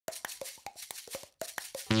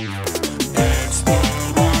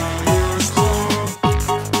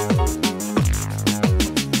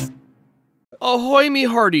Ahoy, me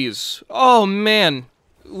hearties! Oh man,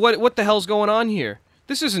 what the hell's going on here?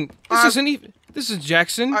 This isn't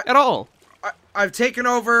Jackson at all. I've taken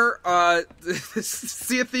over.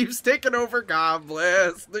 Sea of Thieves taken over. God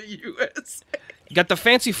bless the U.S. You got the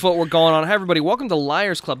fancy footwork going on. Hi everybody, welcome to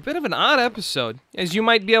Liars Club. Bit of an odd episode, as you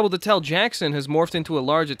might be able to tell. Jackson has morphed into a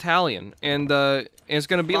large Italian, and it's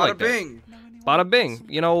gonna be like that. Bada bing. Bada bing.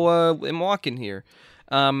 You know, I'm walking here.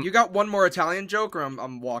 You got one more Italian joke, or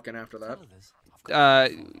I'm walking after that. Yeah,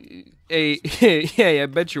 I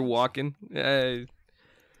bet you're walking.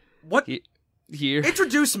 What? Here.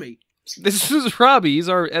 Introduce me. This is Robbie. He's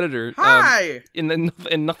our editor. Hi. And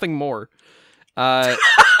nothing more.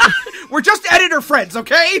 We're just editor friends,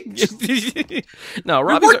 okay? No,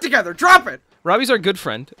 we work together. Drop it. Robbie's our good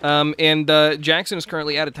friend. And Jackson is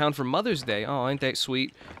currently out of town for Mother's Day. Oh, ain't that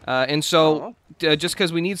sweet? And so, just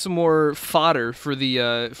because we need some more fodder for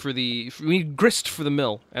we need grist for the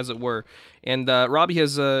mill, as it were. And Robbie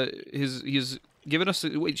has he's given us.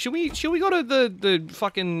 Wait, should we go to the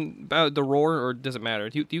fucking the roar, or does it matter?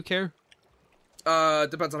 Do you care?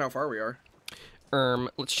 Depends on how far we are.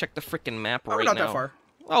 Let's check the frickin' map right now. We're not that far.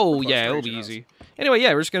 Oh yeah, it'll be easy. Anyway,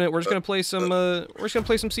 yeah, we're just gonna play some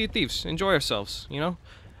Sea of Thieves. Enjoy ourselves, you know.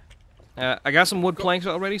 I got some wood planks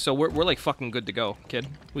already, so we're like fucking good to go, kid.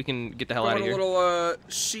 We can get the hell out of here. A little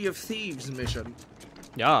Sea of Thieves mission.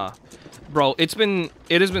 Yeah, bro, it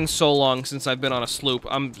has been so long since I've been on a sloop.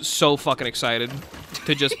 I'm so fucking excited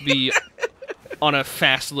to just be on a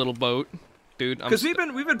fast little boat, dude. Because we've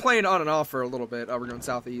been playing on and off for a little bit. We're going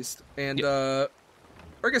southeast, and or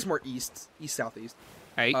I guess more east southeast.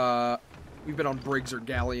 Hey. We've been on brigs or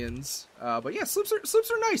galleons, but yeah, sloops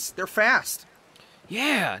are nice. They're fast.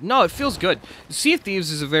 Yeah, no, it feels good. Sea of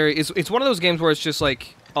Thieves is it's one of those games where it's just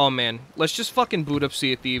like, oh man, let's just fucking boot up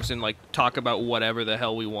Sea of Thieves and like talk about whatever the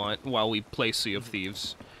hell we want while we play Sea of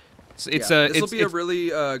Thieves. This will be a really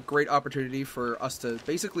great opportunity for us to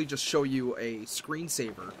basically just show you a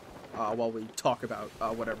screensaver while we talk about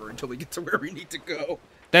whatever until we get to where we need to go.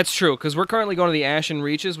 That's true, because we're currently going to the Ashen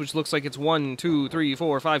Reaches, which looks like it's 1, 2, 3,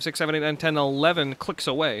 4, 5, 6, 7, 8, 9, 10, 11 clicks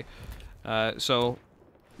away. So,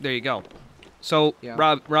 there you go. So, yeah.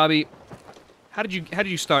 Robbie, how did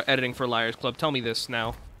you start editing for Liars Club? Tell me this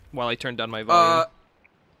now, while I turn down my volume.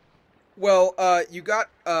 Well, you got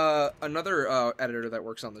another editor that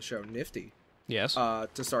works on the show, Nifty. Yes. To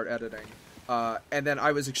start editing. And then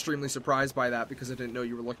I was extremely surprised by that because I didn't know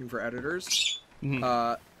you were looking for editors.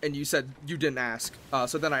 Mm-hmm. And you said you didn't ask.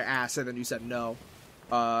 So then I asked, and then you said no.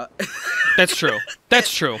 That's true.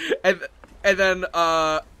 That's true. And then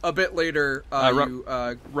a bit later,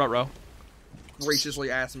 you graciously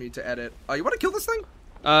asked me to edit. You want to kill this thing?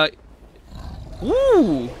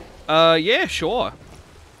 Yeah, sure.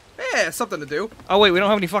 Yeah, something to do. Oh wait, we don't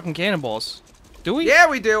have any fucking cannonballs, do we? Yeah,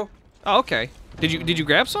 we do. Oh, okay. Did you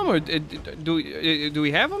grab some, or do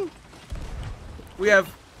we have them? We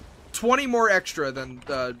have 20 more extra than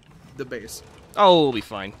the base. Oh, we'll be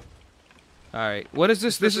fine. All right. What is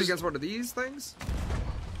this? This is against one of these things.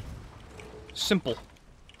 Simple.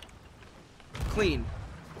 Clean.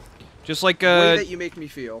 Just like the way that you make me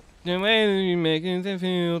feel. The way you make me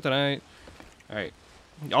feel tonight. All right.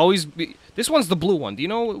 Always be. This one's the blue one. Do you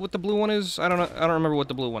know what the blue one is? I don't know. I don't remember what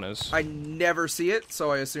the blue one is. I never see it, so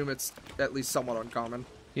I assume it's at least somewhat uncommon.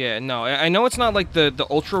 Yeah. No. I know it's not like the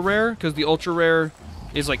ultra rare, because the ultra rare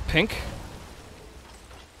is like pink.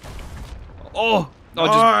 Oh.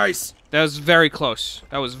 Nice. That was very close.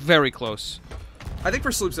 That was very close. I think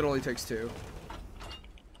for sloops it only takes 2.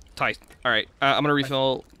 Tight. All right. I'm gonna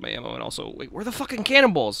refill my ammo, and also wait. Where are the fucking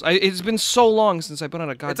cannonballs? It's been so long since I've been on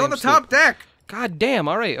a goddamn. It's on the top deck. God damn.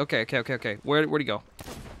 All right. Okay. Where'd he go?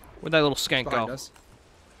 Where'd that little skank go? Us.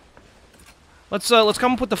 Let's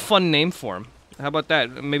come up with a fun name for him. How about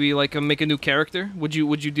that? Maybe like make a new character. Would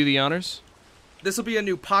you do the honors? This will be a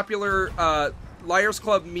new popular Liars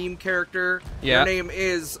Club meme character. Yeah. Her name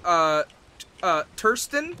is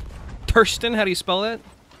Turston. Turston? How do you spell that?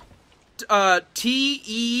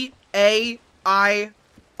 T-E-A-I-O-U.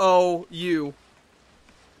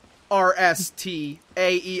 R-S-T-A-E-I-O-U-N.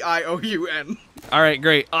 All right,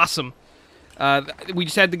 great, awesome. We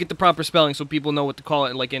just had to get the proper spelling so people know what to call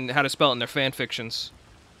it, like in how to spell it in their fan fictions.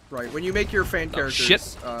 Right. When you make your fan characters.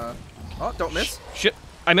 Shit. Don't miss. Shit.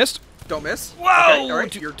 I missed. Don't miss. Whoa! Okay, all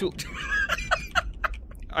right.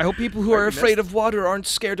 I hope people who are afraid of water aren't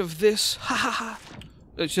scared of this. Ha ha ha.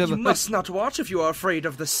 You must not watch if you are afraid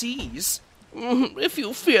of the seas. If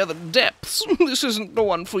you fear the depths, this isn't the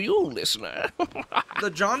one for you, listener. The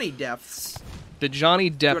Johnny Depths. The Johnny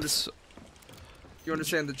Depths. You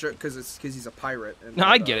understand the joke because he's a pirate. And no,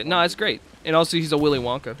 I get it. No, it's great. And also, he's a Willy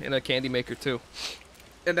Wonka and a candy maker too.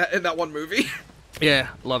 in that one movie. Yeah,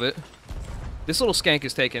 love it. This little skank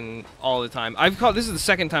is taken all the time. This is the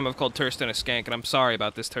second time I've called Turston a skank, and I'm sorry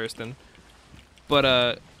about this, Turston.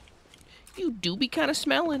 But you do be kind of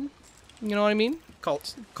smelling. You know what I mean?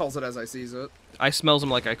 Calls it as I sees it. I smells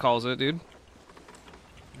him like I calls it, dude.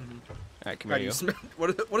 Alright, come How here, do you. you smell?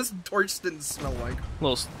 What does Torsten smell like?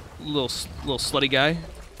 Little slutty guy.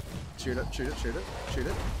 Shoot it, shoot it, shoot it, shoot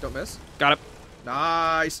it. Don't miss. Got it.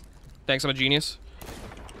 Nice. Thanks, I'm a genius.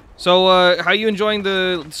 So, how are you enjoying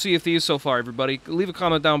the Sea of Thieves so far, everybody? Leave a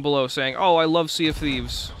comment down below saying, "Oh, I love Sea of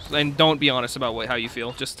Thieves," and don't be honest about how you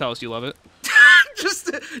feel. Just tell us you love it.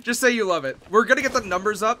 just say you love it. We're gonna get the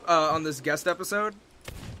numbers up on this guest episode.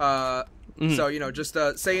 So you know, just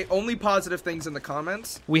say only positive things in the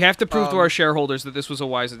comments. We have to prove to our shareholders that this was a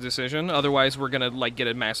wise decision. Otherwise, we're gonna get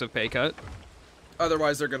a massive pay cut.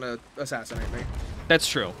 Otherwise, they're gonna assassinate me. That's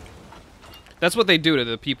true. That's what they do to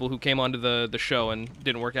the people who came onto the show and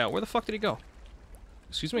didn't work out. Where the fuck did he go?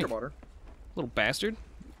 Excuse me? Underwater. Little bastard.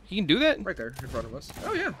 He can do that? Right there, in front of us.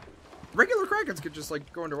 Oh, yeah. Regular Krakens could just,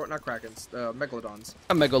 like, go underwater. Not Krakens, Megalodons.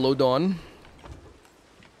 A Megalodon.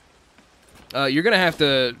 You're gonna have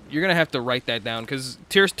to write that down, because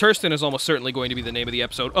Turston is almost certainly going to be the name of the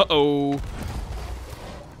episode. Uh-oh.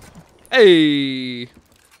 Hey!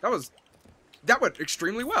 That went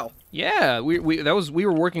extremely well. Yeah, we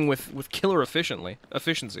were working with killer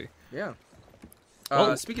efficiency. Yeah.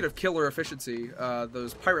 Oh. Speaking of killer efficiency,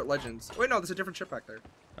 those pirate legends. Wait, no, there's a different ship back there.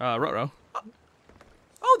 Ruh-roh.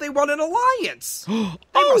 Oh, they won an alliance. They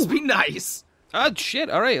must be nice.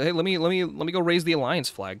 Shit. All right. Hey, let me go raise the alliance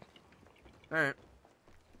flag. All right.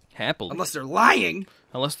 Happily. Unless they're lying.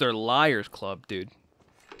 Unless they're Liars Club, dude.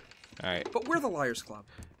 All right. But we're the Liars Club.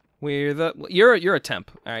 You're a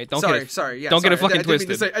temp. All right. Sorry. Yeah. Don't get it fucking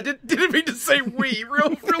twisted. I didn't mean to say we.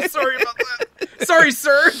 Real sorry about that. Sorry,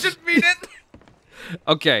 sir. Didn't mean it.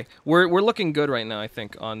 Okay. We're looking good right now, I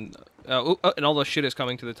think. On and all the shit is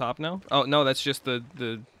coming to the top now. Oh no, that's just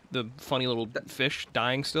the funny little fish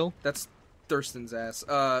dying still. That's Thurston's ass.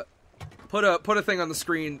 Put a thing on the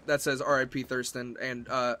screen that says R.I.P. Thurston, and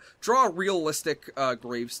draw a realistic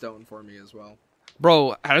gravestone for me as well.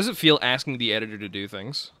 Bro, how does it feel asking the editor to do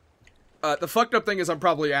things? The fucked up thing is I'm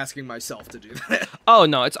probably asking myself to do that. Oh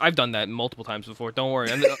no, I've done that multiple times before. Don't worry.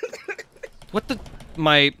 What the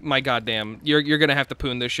my goddamn? You're gonna have to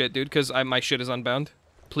poon this shit, dude, because my shit is unbound.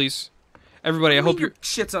 Please, everybody. I hope your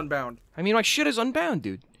shit's unbound. I mean, my shit is unbound,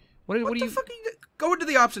 dude. What do you? Fuck are you? Go into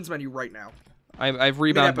the options menu right now. I've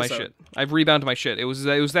rebound my shit. I've rebound my shit. It was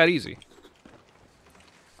that easy.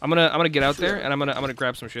 I'm gonna get out there and I'm gonna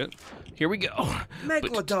grab some shit. Here we go.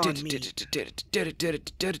 Megalodon meat.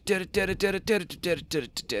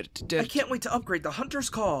 I can't wait to upgrade the Hunter's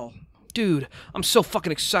Call. Dude, I'm so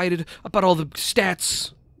fucking excited about all the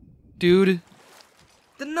stats. Dude.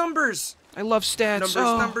 The numbers. I love stats.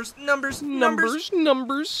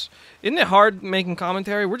 Numbers. Isn't it hard making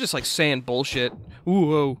commentary? We're just like saying bullshit. Ooh,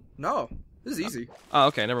 whoa. No, this is easy. Oh,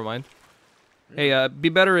 okay, never mind. Hey, be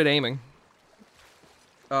better at aiming.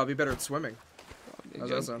 Be better at swimming. How's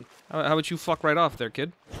that sound? How about you fuck right off there,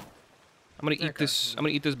 kid? I'm gonna eat this. I'm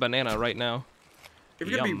gonna eat this banana right now. If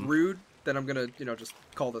you're gonna be rude, then I'm gonna, just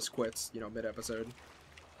call this quits. Mid-episode.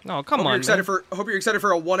 No, come on. Hope you're excited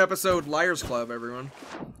for a one-episode Liars Club, everyone.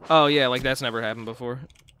 Oh yeah, like that's never happened before.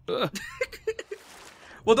 Well,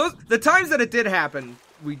 the times that it did happen,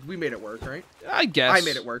 we made it work, right? I guess I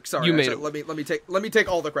made it work. Sorry, you made it. Let me take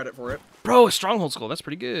all the credit for it. Bro, a stronghold skull. That's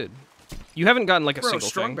pretty good. You haven't gotten like a single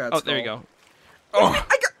strong thing. bad Oh, skull. there you go. Oh,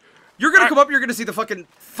 you're gonna come up. You're gonna see the fucking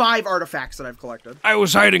 5 artifacts that I've collected. I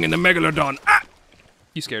was hiding in the megalodon. Ah!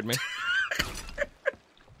 You scared me.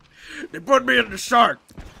 They put me in the shark.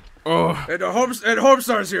 Oh. And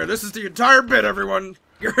Homestar's here. This is the entire bit, everyone.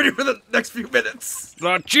 Get ready for the next few minutes.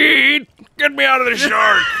 The cheat! Get me out of the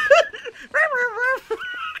shark!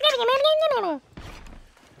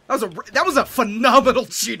 That was a phenomenal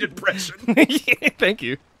cheat impression. Yeah, thank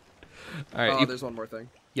you. All right. There's one more thing.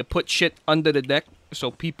 You put shit under the deck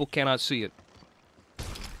so people cannot see it.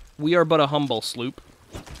 We are but a humble sloop.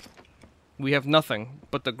 We have nothing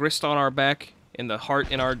but the grist on our back and the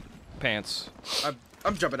heart in our pants.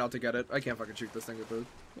 I'm jumping out to get it. I can't fucking shoot this thing with it.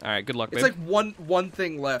 All right, good luck, babe. It's like one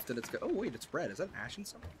thing left, and it's oh wait, it's red. Is that an ashen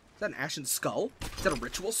skull? Is that an ashen skull? Is that a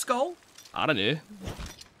ritual skull? I don't know.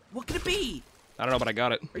 What could it be? I don't know, but I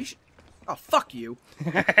got it. Are you? Oh, fuck you.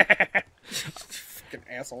 Fucking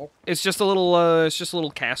asshole. It's just a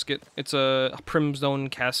little casket. It's a primstone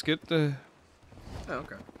casket. Oh,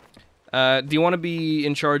 okay. Do you want to be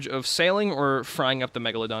in charge of sailing or frying up the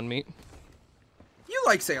megalodon meat? You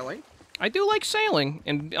like sailing. I do like sailing,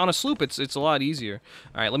 and on a sloop, it's a lot easier.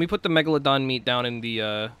 All right, let me put the megalodon meat down in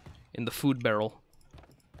the food barrel.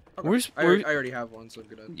 Okay. I already have one, so I'm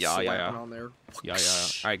gonna slap it on there. Yeah.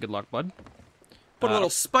 All right, good luck, bud. Put a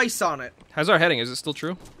little spice on it. How's our heading? Is it still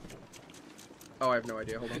true? Oh, I have no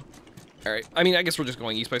idea. Hold on. All right. I mean, I guess we're just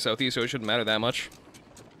going east by southeast, so it shouldn't matter that much.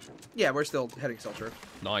 Yeah, we're still heading still true.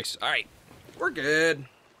 Nice. All right. We're good.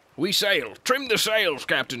 We sail. Trim the sails,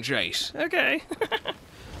 Captain Chase. Okay.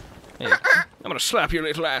 Hey, I'm gonna slap your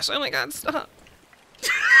little ass. Oh my God, stop.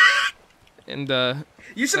 And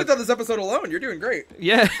you should have done this episode alone. You're doing great.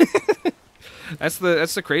 Yeah. that's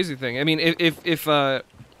the crazy thing. I mean, if the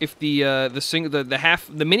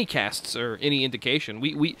mini casts are any indication,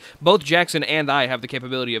 we both Jackson and I have the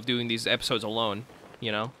capability of doing these episodes alone.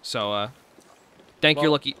 You know, so thank your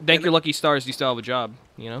lucky stars. You still have a job.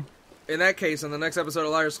 You know. In that case, in the next episode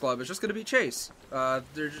of Liars Club, it's just going to be Chase.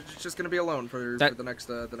 They're just going to be alone for the next.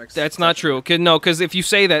 That's session. not true. Because if you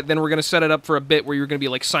say that, then we're going to set it up for a bit where you're going to be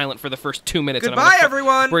like silent for the first 2 minutes. Goodbye,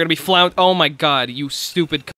 everyone. We're going to be flout. Oh my God, you stupid.